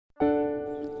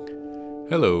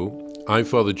Hello, I'm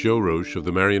Father Joe Roche of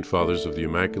the Marian Fathers of the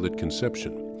Immaculate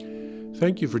Conception.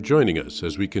 Thank you for joining us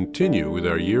as we continue with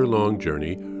our year-long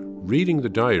journey reading the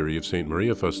diary of St.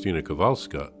 Maria Faustina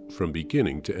Kowalska from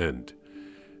beginning to end.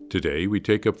 Today we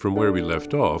take up from where we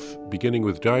left off, beginning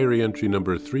with diary entry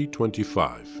number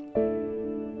 325.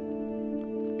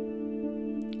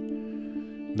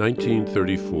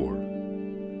 1934.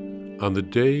 On the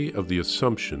day of the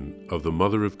Assumption of the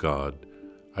Mother of God,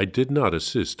 I did not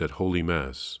assist at Holy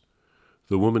Mass.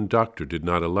 The woman doctor did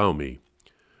not allow me,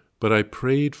 but I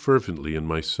prayed fervently in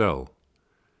my cell.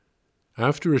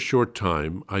 After a short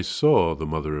time, I saw the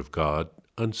Mother of God,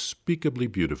 unspeakably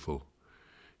beautiful.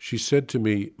 She said to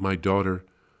me, "My daughter,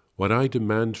 what I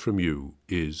demand from you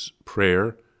is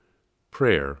prayer,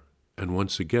 prayer, and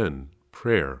once again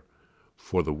prayer,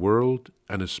 for the world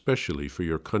and especially for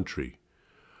your country.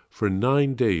 For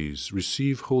 9 days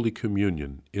receive Holy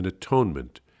Communion in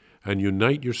atonement and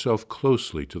unite yourself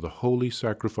closely to the holy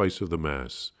sacrifice of the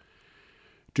Mass.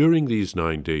 During these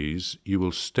 9 days you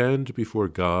will stand before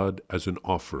God as an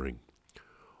offering.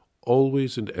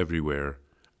 Always and everywhere,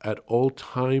 at all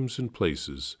times and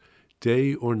places,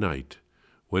 day or night,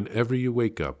 whenever you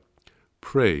wake up,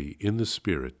 pray in the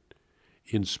Spirit.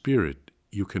 In spirit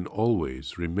you can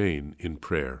always remain in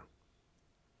prayer."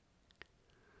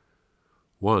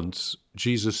 Once,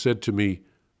 Jesus said to me,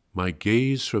 "My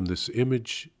gaze from this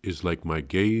image is like my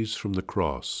gaze from the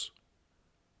cross."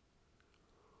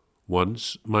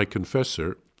 Once, my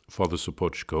confessor, Father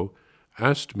Sopochko,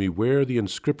 asked me where the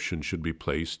inscription should be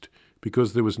placed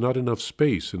because there was not enough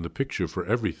space in the picture for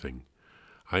everything.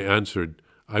 I answered,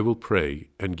 "I will pray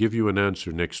and give you an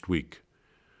answer next week."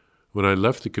 When I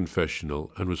left the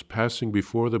confessional and was passing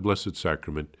before the Blessed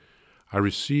Sacrament, I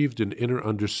received an inner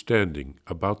understanding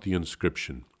about the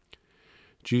inscription.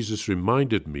 Jesus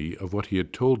reminded me of what he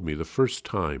had told me the first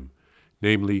time,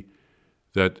 namely,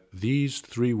 that these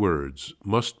 3 words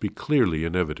must be clearly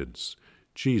in evidence.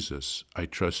 Jesus, I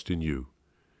trust in you.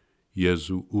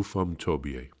 Jesu ufam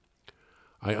tobie.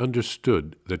 I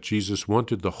understood that Jesus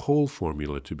wanted the whole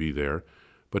formula to be there,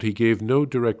 but he gave no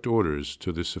direct orders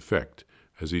to this effect,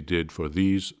 as he did for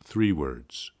these 3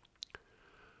 words.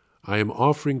 I am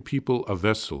offering people a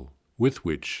vessel with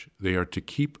which they are to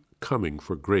keep coming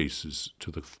for graces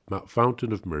to the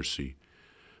fountain of mercy.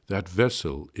 That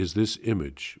vessel is this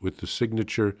image with the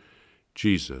signature,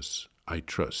 Jesus, I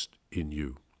trust in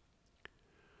you.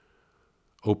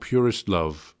 O purest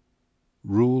love,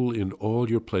 rule in all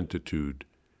your plenitude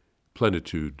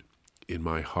in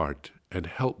my heart, and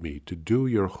help me to do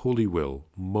your holy will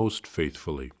most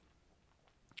faithfully.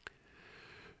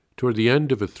 Toward the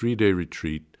end of a 3-day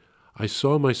retreat, I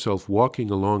saw myself walking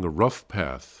along a rough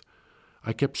path.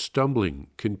 I kept stumbling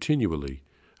continually,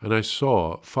 and I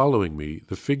saw, following me,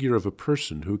 the figure of a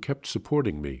person who kept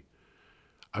supporting me.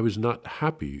 I was not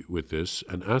happy with this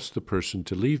and asked the person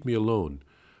to leave me alone,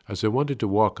 as I wanted to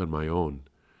walk on my own.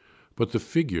 But the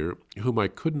figure, whom I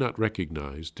could not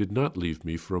recognize, did not leave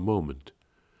me for a moment.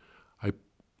 I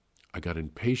got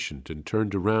impatient and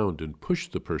turned around and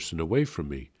pushed the person away from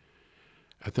me.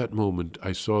 At that moment,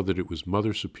 I saw that it was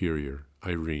Mother Superior,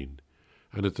 Irene,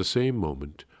 and at the same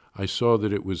moment, I saw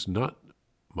that it was not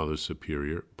Mother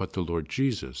Superior, but the Lord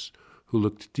Jesus, who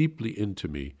looked deeply into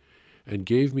me and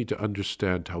gave me to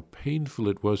understand how painful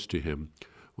it was to him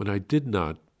when I did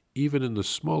not, even in the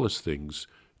smallest things,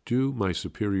 do my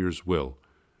Superior's will.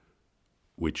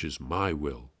 "Which is my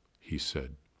will," he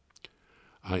said.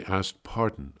 I asked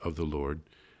pardon of the Lord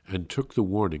and took the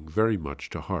warning very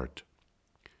much to heart.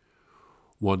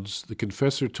 Once the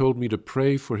confessor told me to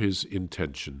pray for his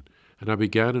intention, and I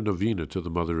began a novena to the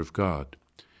Mother of God.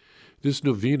 This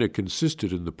novena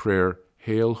consisted in the prayer,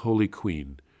 Hail, Holy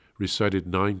Queen, recited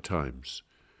 9 times.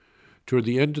 Toward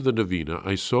the end of the novena,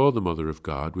 I saw the Mother of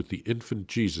God with the infant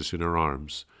Jesus in her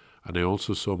arms, and I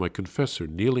also saw my confessor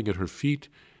kneeling at her feet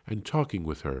and talking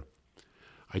with her.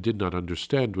 I did not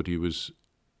understand what he was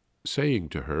saying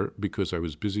to her because I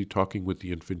was busy talking with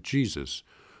the infant Jesus,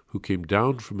 who came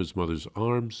down from his mother's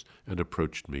arms and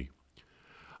approached me.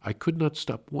 I could not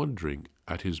stop wondering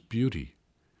at his beauty.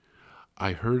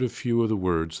 I heard a few of the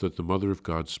words that the Mother of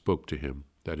God spoke to him,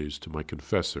 that is, to my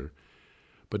confessor,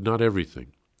 but not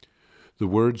everything. The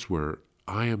words were,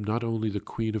 "I am not only the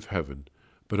Queen of Heaven,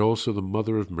 but also the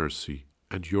Mother of Mercy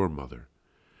and your mother."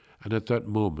 And at that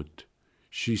moment,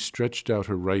 she stretched out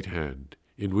her right hand,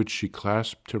 in which she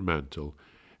clasped her mantle,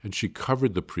 and she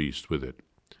covered the priest with it.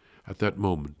 At that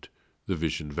moment, the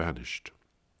vision vanished.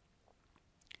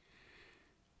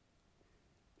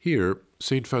 Here,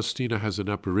 St. Faustina has an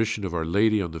apparition of Our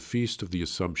Lady on the Feast of the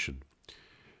Assumption.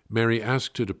 Mary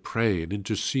asked her to pray and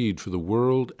intercede for the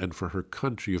world and for her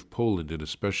country of Poland in a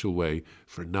special way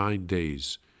for 9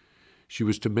 days. She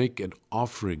was to make an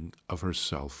offering of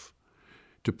herself,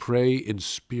 to pray in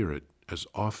spirit as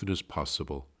often as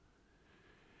possible.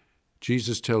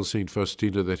 Jesus tells St.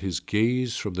 Faustina that his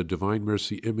gaze from the Divine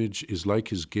Mercy image is like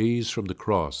his gaze from the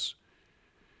cross.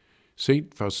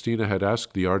 St. Faustina had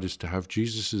asked the artist to have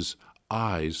Jesus'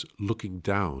 eyes looking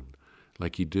down,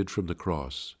 like he did from the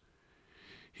cross.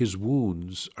 His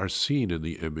wounds are seen in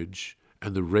the image,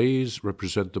 and the rays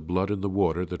represent the blood and the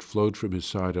water that flowed from his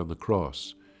side on the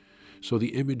cross. So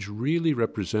the image really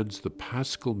represents the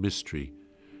Paschal mystery,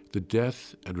 the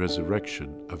death and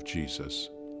resurrection of Jesus.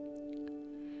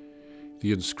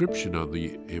 The inscription on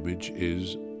the image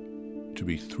is to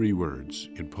be 3 words,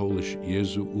 in Polish,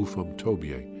 Jezu ufam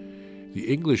Tobie.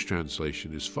 The English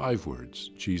translation is 5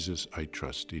 words, Jesus, I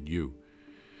trust in you.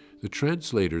 The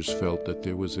translators felt that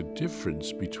there was a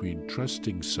difference between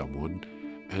trusting someone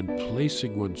and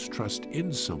placing one's trust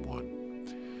in someone.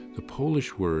 The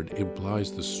Polish word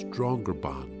implies the stronger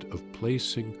bond of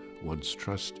placing one's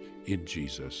trust in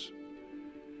Jesus.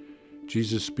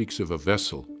 Jesus speaks of a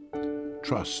vessel,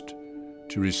 trust,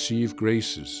 to receive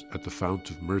graces at the fount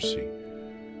of mercy.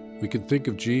 We can think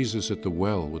of Jesus at the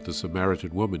well with the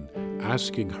Samaritan woman,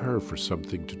 asking her for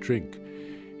something to drink.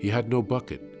 He had no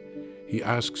bucket. He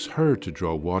asks her to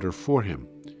draw water for him.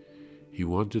 He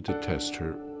wanted to test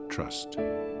her trust.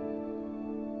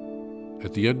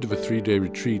 At the end of a 3-day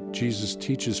retreat, Jesus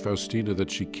teaches Faustina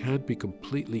that she can't be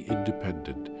completely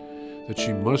independent, that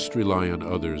she must rely on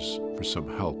others for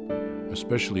some help,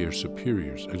 especially her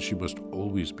superiors, and she must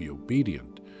always be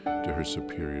obedient to her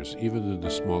superiors, even in the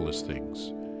smallest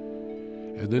things.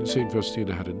 And then St.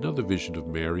 Faustina had another vision of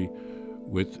Mary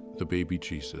with the baby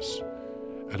Jesus.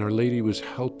 And Our Lady was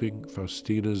helping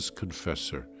Faustina's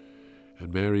confessor.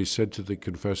 And Mary said to the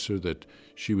confessor that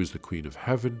she was the Queen of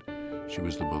Heaven, she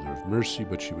was the Mother of Mercy,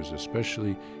 but she was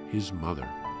especially his mother.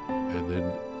 And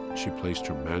then she placed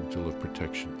her mantle of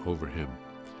protection over him.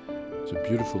 It's a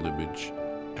beautiful image,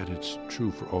 and it's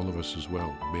true for all of us as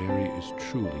well. Mary is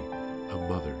truly a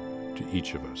mother to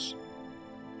each of us.